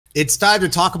It's time to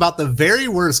talk about the very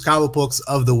worst comic books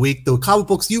of the week, the comic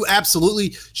books you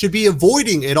absolutely should be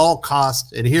avoiding at all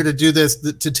costs. And here to do this,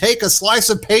 to take a slice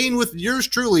of pain with yours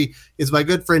truly, is my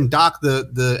good friend Doc,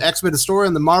 the X-Men historian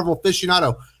and the Marvel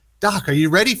aficionado. Doc, are you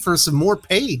ready for some more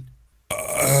pain?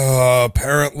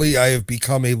 Apparently I have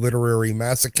become a literary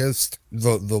masochist.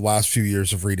 The last few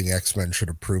years of reading X-Men should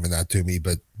have proven that to me,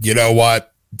 but you know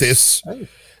what? These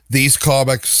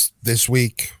comics this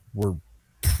week were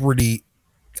pretty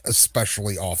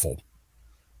especially awful.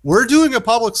 We're doing a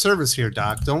public service here,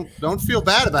 Doc. Don't feel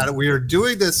bad about it. We are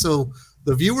doing this so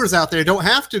the viewers out there don't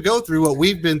have to go through what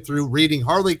we've been through reading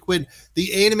Harley Quinn,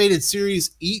 the animated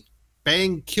series Eat,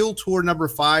 Bang, Kill Tour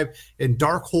 #5, and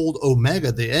Darkhold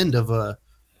Omega, the end of an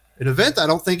event I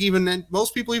don't think even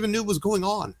most people even knew was going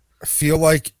on. I feel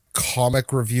like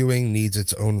comic reviewing needs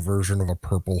its own version of a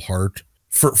Purple Heart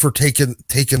for taking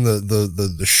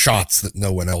the shots that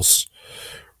no one else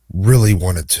really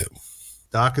wanted to.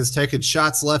 Doc is taking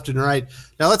shots left and right.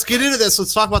 Now let's get into this.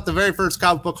 Let's talk about the very first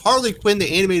comic book, Harley Quinn, the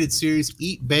animated series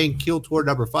Eat, Bang, Kill Tour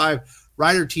 #5.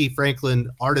 Writer T. Franklin,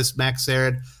 artist Max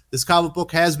Sarin. This comic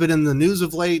book has been in the news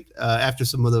of late after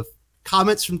some of the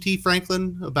comments from T.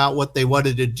 Franklin about what they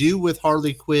wanted to do with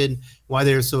Harley Quinn, why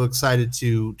they're so excited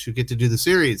to get to do the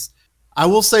series. I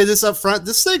will say this up front.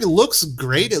 This thing looks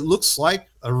great. It looks like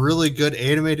a really good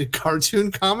animated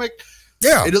cartoon comic.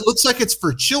 Yeah. And it looks like it's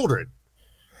for children.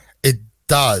 It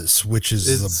does, which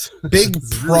is a big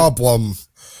problem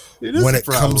when it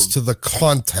comes to the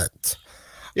content.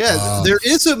 Yeah, there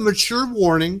is a mature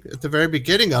warning at the very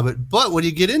beginning of it, but when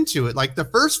you get into it, like the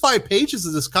first 5 pages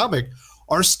of this comic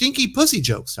are stinky pussy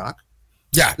jokes, Doc.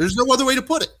 Yeah. There's no other way to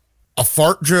put it. A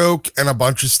fart joke and a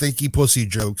bunch of stinky pussy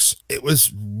jokes. It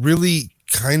was really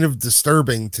kind of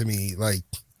disturbing to me. Like,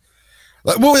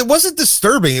 well, it wasn't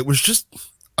disturbing. It was just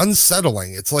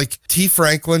unsettling. It's like T.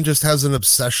 Franklin just has an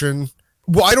obsession.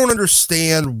 Well, I don't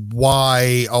understand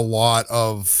why a lot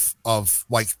of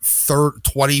like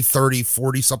 20, 30,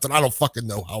 40 something. I don't fucking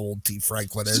know how old T.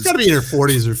 Franklin is. She's got to be in her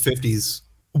 40s or 50s.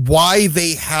 Why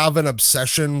they have an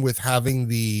obsession with having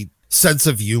the sense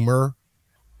of humor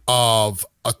of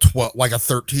like a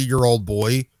 13-year-old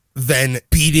boy than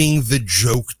beating the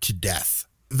joke to death.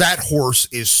 That horse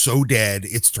is so dead,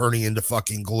 it's turning into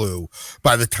fucking glue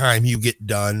by the time you get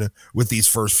done with these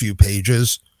first few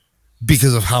pages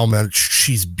because of how much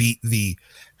she's beat the,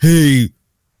 hey,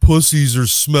 pussies are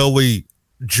smelly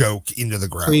joke into the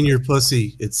ground. Clean your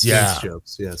pussy. It's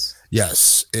jokes. Yes.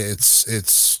 Yes.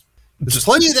 It's there's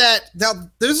plenty of that. Now,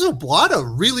 there's a lot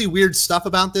of really weird stuff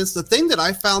about this. The thing that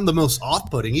I found the most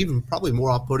off-putting, even probably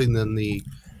more off-putting than the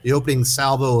opening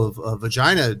salvo of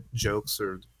vagina jokes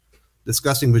or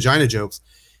disgusting vagina jokes,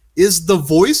 is the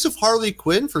voice of Harley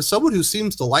Quinn. For someone who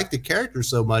seems to like the character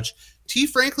so much, T.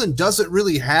 Franklin doesn't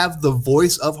really have the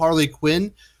voice of Harley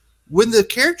Quinn. When the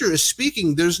character is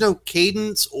speaking, there's no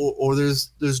cadence or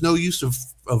there's no use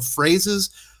of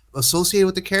phrases associated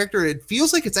with the character. It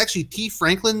feels like it's actually T.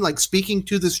 Franklin like speaking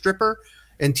to the stripper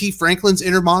and T. Franklin's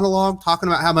inner monologue talking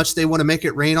about how much they want to make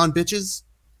it rain on bitches.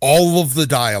 All of the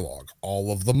dialogue, all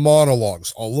of the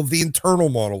monologues, all of the internal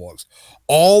monologues,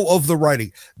 all of the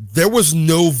writing. There was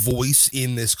no voice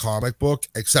in this comic book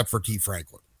except for T.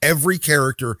 Franklin. Every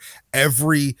character,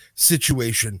 every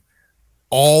situation,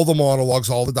 all the monologues,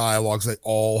 all the dialogues, they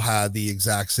all had the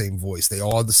exact same voice. They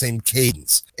all had the same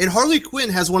cadence. And Harley Quinn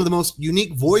has one of the most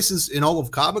unique voices in all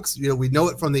of comics. You know, we know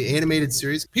it from the animated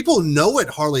series. People know what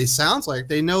Harley sounds like.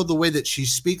 They know the way that she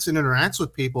speaks and interacts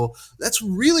with people. That's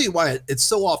really why it's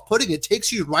so off-putting. It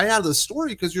takes you right out of the story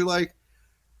because you're like,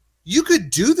 you could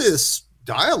do this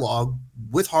dialogue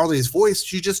with Harley's voice.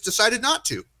 She just decided not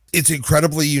to. It's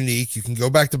incredibly unique. You can go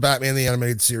back to Batman the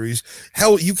Animated Series.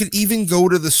 Hell, you could even go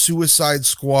to the Suicide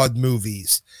Squad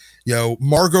movies. You know,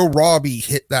 Margot Robbie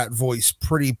hit that voice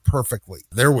pretty perfectly.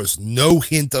 There was no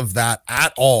hint of that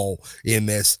at all in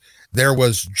this. There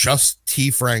was just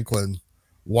T. Franklin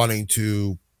wanting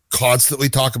to constantly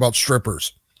talk about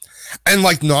strippers and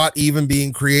like not even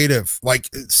being creative. Like,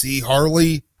 see,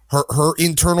 Harley, her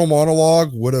internal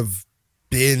monologue would have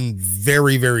been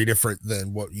very, very different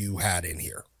than what you had in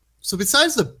here. So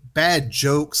besides the bad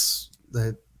jokes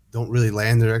that don't really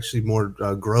land, they're actually more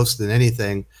gross than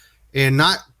anything, and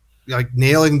not like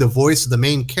nailing the voice of the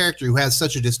main character who has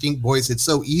such a distinct voice, it's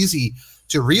so easy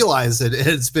to realize that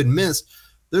it's been missed.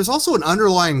 There's also an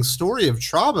underlying story of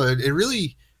trauma. It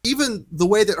really, even the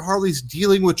way that Harley's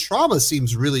dealing with trauma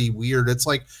seems really weird. It's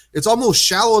like, it's almost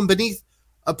shallow and beneath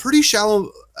a pretty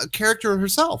shallow character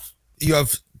herself. You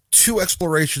have two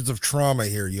explorations of trauma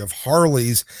here. You have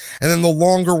Harley's, and then the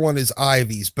longer one is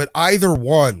Ivy's. But either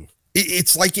one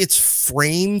it's like it's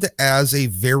framed as a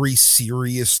very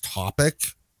serious topic,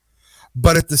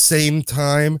 but at the same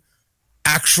time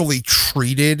actually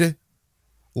treated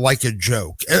like a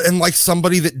joke, and like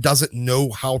somebody that doesn't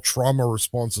know how trauma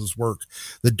responses work,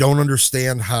 that don't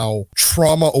understand how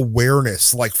trauma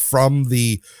awareness, like from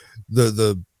the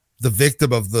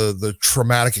victim of the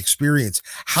traumatic experience,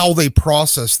 how they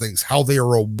process things, how they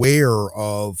are aware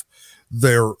of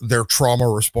their trauma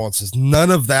responses.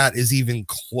 None of that is even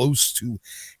close to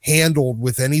handled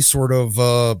with any sort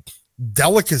of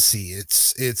delicacy.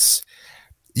 It's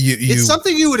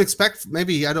something you would expect.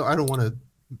 Maybe I don't want to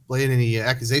lay in any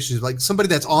accusations, like somebody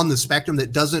that's on the spectrum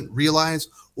that doesn't realize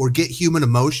or get human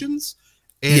emotions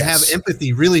and have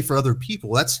empathy really for other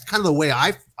people. That's kind of the way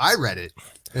I read it.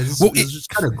 It's just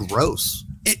kind of gross.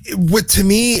 To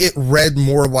me, it read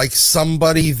more like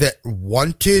somebody that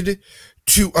wanted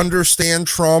to understand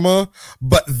trauma,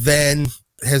 but then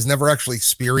has never actually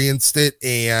experienced it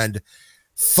and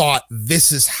thought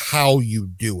this is how you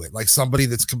do it. Like somebody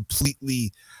that's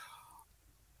completely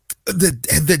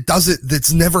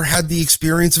that's never had the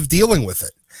experience of dealing with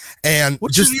it. And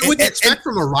which you wouldn't expect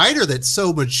from a writer that's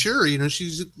so mature. You know,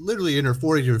 she's literally in her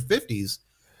 40s or 50s.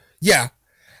 Yeah.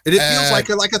 And it feels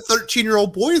like a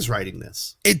 13-year-old boy is writing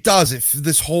this. It does.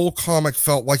 This whole comic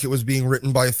felt like it was being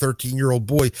written by a 13-year-old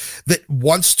boy that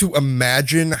wants to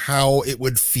imagine how it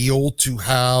would feel to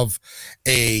have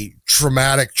a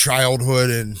traumatic childhood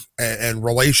and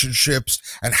relationships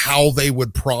and how they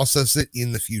would process it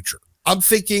in the future. I'm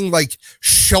thinking like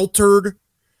sheltered,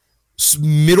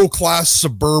 middle-class,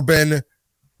 suburban,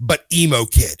 but emo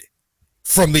kid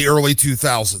from the early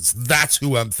 2000s. That's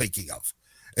who I'm thinking of,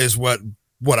 is what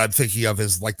I'm thinking of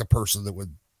is like the person that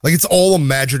would, like, it's all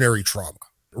imaginary trauma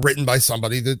written by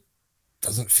somebody that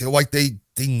doesn't feel like they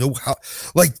know how,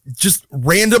 like just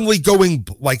randomly going,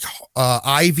 like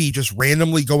Ivy just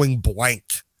randomly going blank,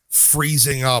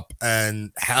 freezing up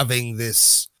and having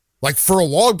this, like for a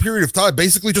long period of time,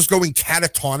 basically just going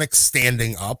catatonic,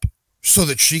 standing up so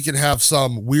that she can have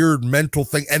some weird mental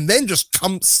thing and then just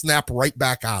snap right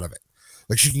back out of it.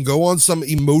 Like she can go on some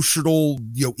emotional,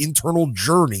 internal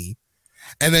journey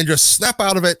and then just snap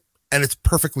out of it and it's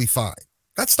perfectly fine.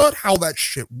 That's not how that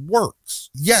shit works.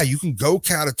 Yeah, you can go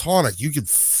catatonic, you could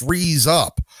freeze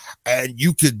up, and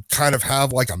you could kind of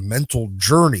have like a mental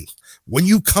journey. When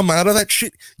you come out of that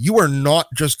shit, you are not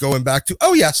just going back to,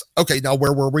 oh yes, okay, now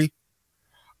where were we?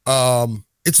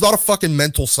 It's not a fucking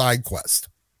mental side quest.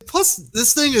 Plus,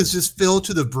 this thing is just filled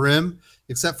to the brim,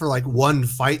 except for like one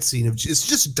fight scene. It's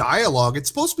just dialogue. It's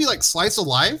supposed to be like slice of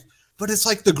life, but it's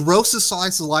like the grossest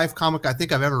slice of life comic I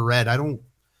think I've ever read. I don't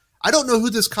know who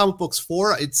this comic book's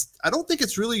for. I don't think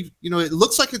it's really, it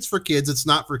looks like it's for kids. It's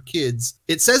not for kids.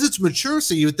 It says it's mature,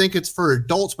 so you would think it's for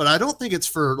adults, but I don't think it's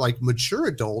for like mature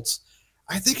adults.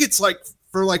 I think it's like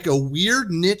for like a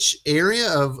weird niche area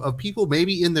of people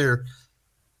maybe in their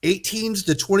 18s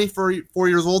to 24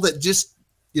 years old that just,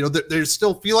 they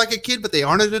still feel like a kid, but they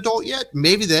aren't an adult yet.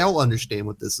 Maybe they'll understand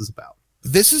what this is about.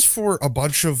 This is for a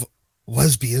bunch of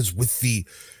lesbians with the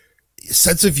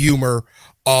sense of humor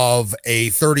of a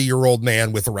 30-year-old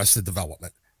man with Arrested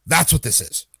Development. That's what this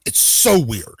is. It's so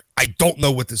weird. I don't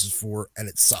know what this is for, and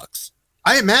it sucks.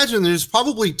 I imagine there's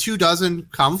probably 24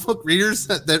 comic book readers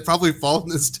that probably fall in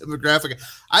this demographic.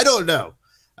 I don't know.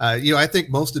 I think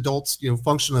most adults,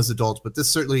 function as adults, but this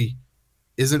certainly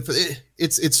isn't for it.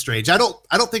 It's strange. I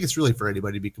don't think it's really for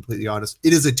anybody, to be completely honest.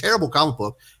 It is a terrible comic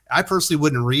book. I personally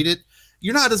wouldn't read it.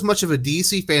 You're not as much of a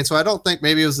DC fan, so I don't think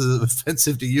maybe it was as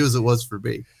offensive to you as it was for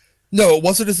me. No, it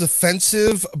wasn't as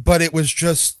offensive, but it was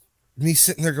just me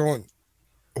sitting there going,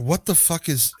 who the fuck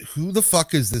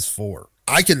is this for?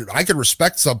 I could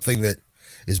respect something that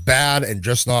is bad and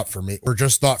just not for me, or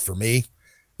just not for me.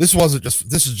 This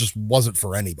just wasn't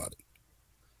for anybody.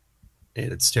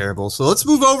 And it's terrible. So let's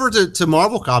move over to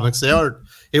Marvel Comics.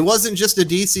 It wasn't just a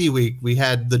DC week. We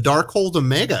had the Darkhold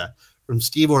Omega from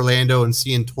Steve Orlando and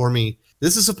Cian Tormey.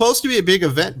 This is supposed to be a big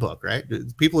event book, right?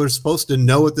 People are supposed to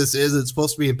know what this is. It's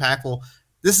supposed to be impactful.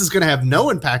 This is going to have no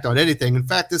impact on anything. In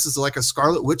fact, this is like a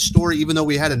Scarlet Witch story, even though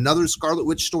we had another Scarlet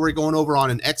Witch story going over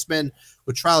on an X-Men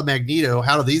with Trial of Magneto.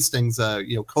 How do these things,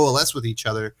 coalesce with each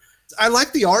other? I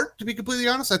like the art, to be completely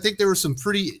honest. I think there was some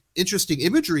pretty interesting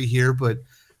imagery here, but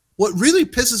what really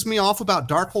pisses me off about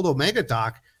Darkhold Omega,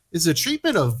 Doc, is the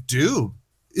treatment of Doom.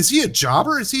 Is he a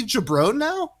jobber? Is he Jabron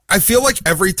now? I feel like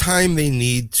every time they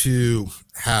need to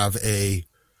have a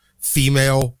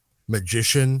female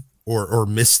magician or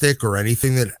mystic or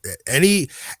anything, that any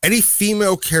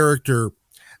female character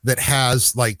that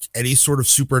has like any sort of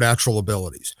supernatural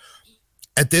abilities,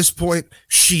 at this point,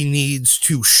 she needs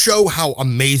to show how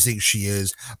amazing she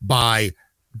is by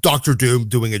Dr. Doom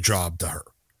doing a job to her.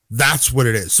 That's what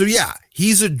it is. So yeah,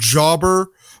 he's a jobber,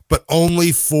 but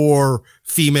only for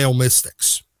female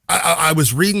mystics. I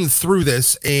was reading through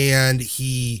this, and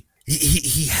he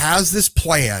has this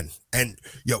plan, and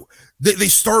they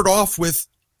start off with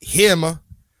him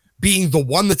being the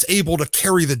one that's able to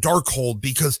carry the Darkhold,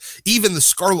 because even the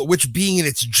Scarlet Witch being in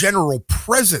its general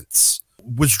presence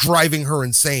was driving her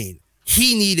insane.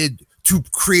 He needed to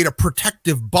create a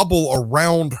protective bubble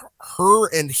around her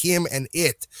and him and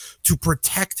it to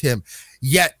protect him.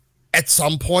 Yet at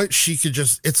some point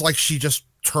it's like she just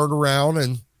turned around,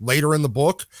 and later in the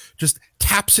book just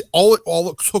taps it. All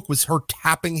it took was her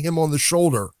tapping him on the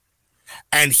shoulder,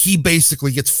 and he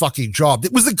basically gets fucking jobbed.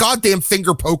 It was the goddamn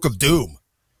finger poke of doom.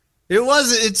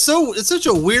 It's such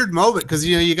a weird moment, because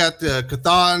you got the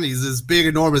Chthon. He's this big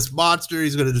enormous monster.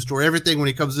 He's going to destroy everything when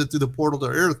he comes in through the portal to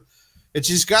Earth, and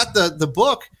she's got the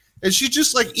book, and she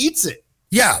just like eats it.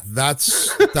 Yeah,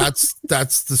 that's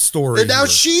the story. And now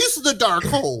she's the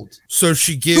Darkhold. So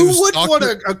she gives. Who would want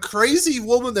a crazy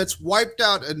woman that's wiped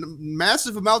out and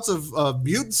massive amounts of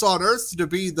mutants on Earth to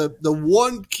be the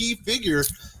one key figure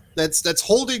that's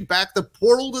holding back the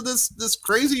portal to this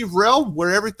crazy realm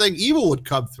where everything evil would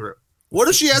come through? What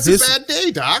if she has a bad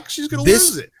day, Doc? She's gonna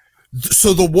lose it.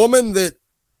 So the woman that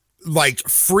like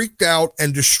freaked out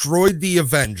and destroyed the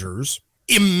Avengers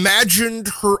imagined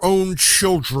her own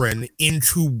children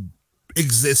into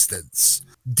existence,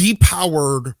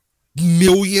 depowered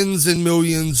millions and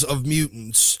millions of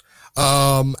mutants,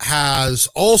 has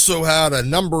also had a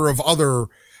number of other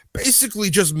basically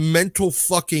just mental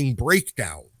fucking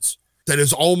breakdowns that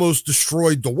has almost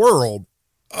destroyed the world.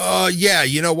 Yeah,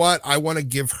 you know what? I want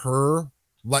to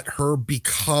let her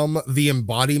become the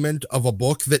embodiment of a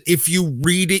book that if you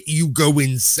read it, you go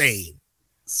insane.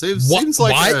 Seems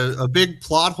like a big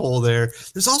plot hole there.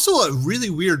 There's also a really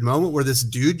weird moment where this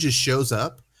dude just shows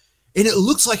up, and it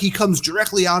looks like he comes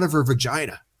directly out of her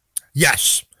vagina.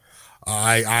 Yes.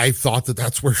 I thought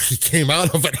that's where she came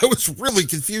out of it. I was really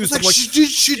confused. Like, did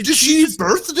she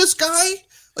birth this guy?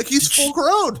 Like, he's full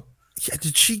grown. Yeah,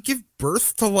 did she give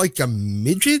birth to like a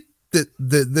midget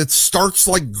that starts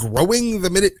like growing the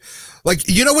minute? Like,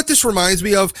 you know what this reminds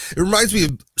me of? It reminds me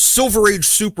of Silver Age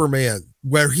Superman,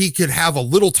 where he could have a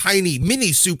little tiny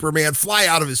mini Superman fly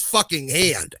out of his fucking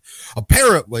hand.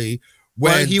 Apparently,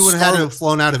 when he would have had to have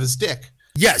flown out of his dick.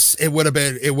 Yes, it would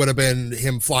have been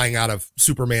him flying out of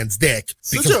Superman's dick.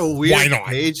 Such a weird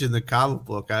page in the comic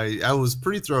book. I was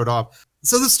pretty thrown off.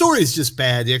 So the story is just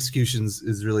bad. The execution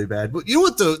is really bad. But you know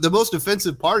what the most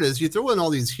offensive part is? You throw in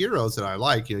all these heroes that I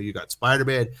like. You got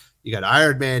Spider-Man, you got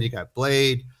Iron Man, you got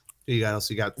Blade, you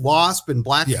got Wasp and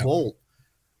Black Bolt.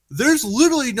 There's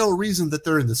literally no reason that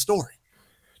they're in the story.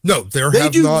 No, they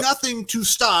do nothing to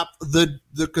stop the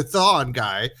Chthon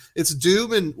guy. It's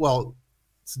Doom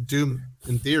it's Doom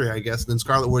in theory, I guess. And then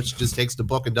Scarlet Witch just takes the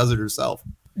book and does it herself.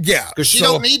 Yeah, because she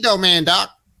don't need no man,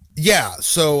 Doc. Yeah,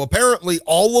 so apparently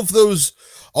all of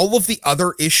the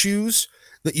other issues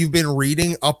that you've been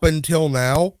reading up until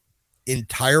now,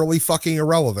 entirely fucking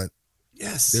irrelevant.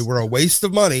 Yes, they were a waste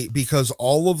of money, because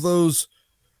all of those,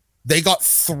 they got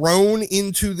thrown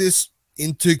into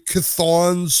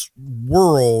Chthon's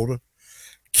world,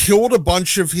 killed a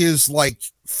bunch of his like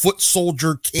foot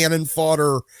soldier cannon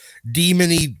fodder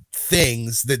demony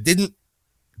things that didn't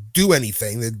do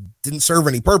anything, that didn't serve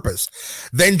any purpose,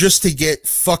 then just to get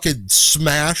fucking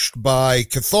smashed by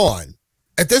Chthon.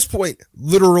 At this point,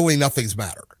 literally nothing's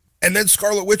mattered. And then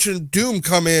Scarlet Witch and Doom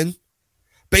come in,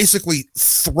 basically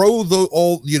throw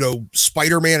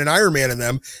Spider-Man and Iron Man and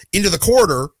them into the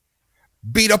corner,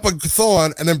 beat up on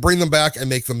Chthon, and then bring them back and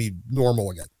make them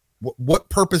normal again. What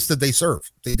purpose did they serve?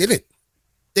 They didn't.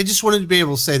 They just wanted to be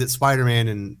able to say that Spider-Man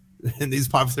and these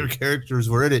popular characters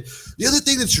were in it. The other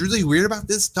thing that's really weird about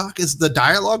this, Doc, is the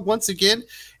dialogue once again.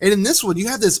 And in this one, you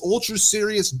have this ultra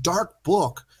serious, dark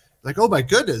book. Like, oh my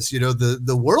goodness,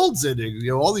 the world's ending.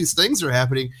 All these things are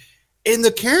happening. And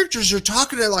the characters are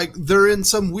talking like they're in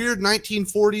some weird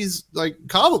 1940s like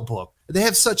comic book. They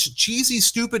have such cheesy,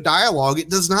 stupid dialogue. It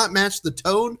does not match the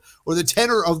tone or the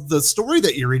tenor of the story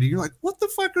that you're reading. You're like, what the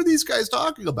fuck are these guys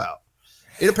talking about?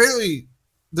 And apparently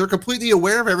they're completely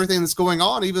aware of everything that's going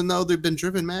on, even though they've been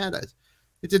driven mad.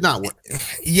 It did not work.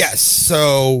 Yes.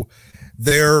 So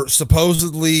they're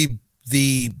supposedly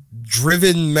the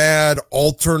driven mad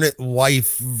alternate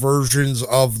life versions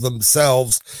of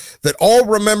themselves that all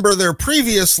remember their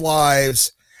previous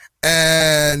lives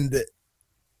and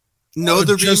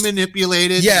they're being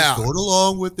manipulated. Yeah. Going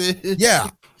along with it. Yeah.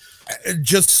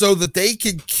 Just so that they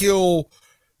could kill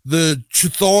the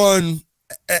Chthon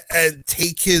and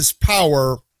take his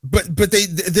power, but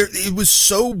it was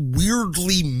so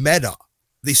weirdly meta.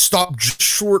 they stop just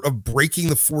short of breaking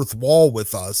the fourth wall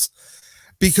with us,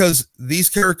 because these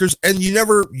characters, and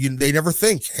they never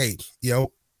think, hey,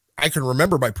 I can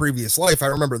remember my previous life. I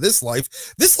remember this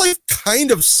life. This life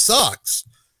kind of sucks.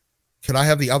 Can I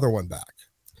have the other one back?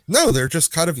 No, they're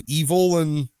just kind of evil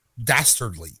and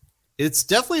dastardly. It's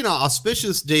definitely an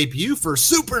auspicious debut for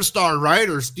superstar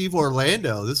writer Steve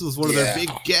Orlando. This was one of their big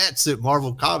gets at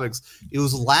Marvel Comics. It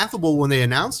was laughable when they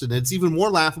announced it. And it's even more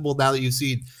laughable now that you've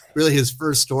seen really his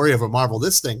first story over Marvel.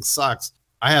 This thing sucks.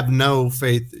 I have no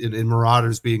faith in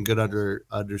Marauders being good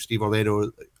under Steve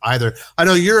Orlando either. I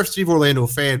know you're a Steve Orlando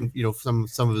fan, some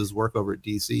of his work over at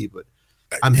DC, but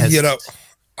I'm hesitant.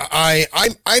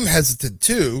 I'm hesitant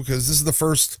too, because this is the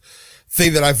first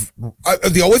thing that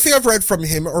the only thing I've read from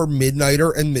him are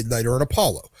Midnighter and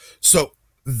Apollo. So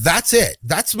that's it.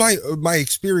 That's my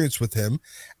experience with him.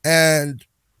 And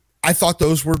I thought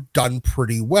those were done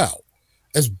pretty well,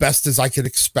 as best as I could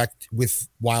expect with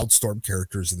Wildstorm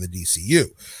characters in the DCU.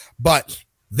 But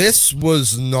this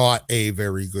was not a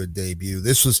very good debut.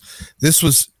 This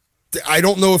was, I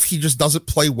don't know if he just doesn't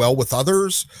play well with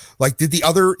others. Like, did the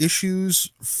other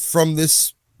issues from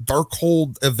this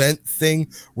Darkhold event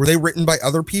thing, were they written by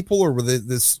other people, or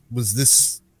was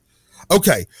this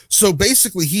okay? So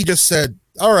basically he just said,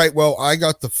 all right, well, I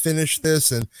got to finish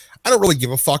this, and I don't really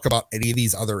give a fuck about any of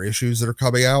these other issues that are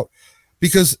coming out,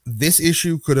 because this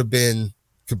issue could have been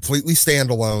completely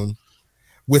standalone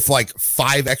with like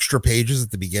 5 extra pages at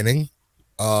the beginning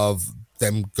of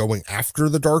them going after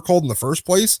the Darkhold in the first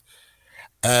place,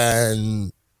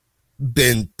 and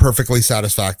been perfectly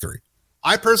satisfactory.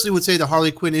 I personally would say the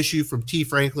Harley Quinn issue from T.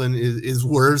 Franklin is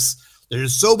worse.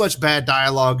 There's so much bad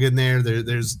dialogue in there.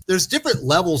 There's different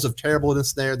levels of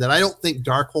terribleness there that I don't think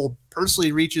Darkhold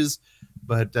personally reaches.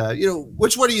 But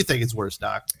which one do you think is worse,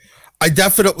 Doc? I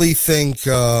definitely think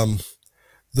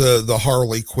the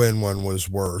Harley Quinn one was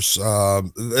worse.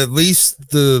 At least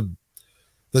the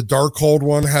Darkhold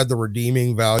one had the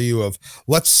redeeming value of,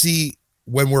 let's see,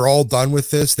 when we're all done with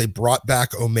this, they brought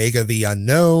back Omega the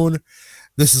Unknown.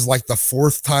 This is like the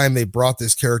 4th time they brought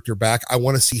this character back. I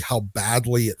want to see how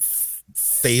badly it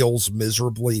fails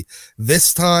miserably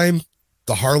this time.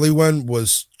 The Harley one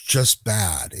was just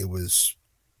bad. It was,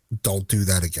 don't do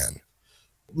that again.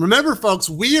 Remember, folks,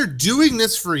 we are doing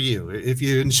this for you. If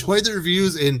you enjoy the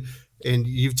reviews and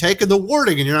you've taken the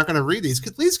warning and you're not going to read these,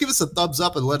 please give us a thumbs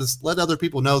up and let other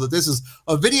people know that this is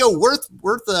a video worth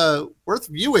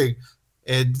viewing.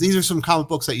 And these are some comic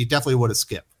books that you definitely want to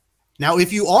skip. Now,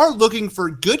 if you are looking for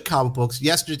good comic books,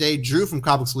 yesterday, Drew from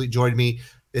Comics Elite joined me.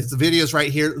 It's the videos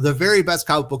right here, the very best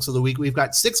comic books of the week. We've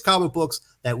got 6 comic books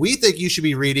that we think you should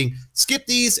be reading. Skip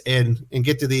these and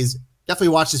get to these. Definitely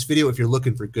watch this video if you're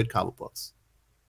looking for good comic books.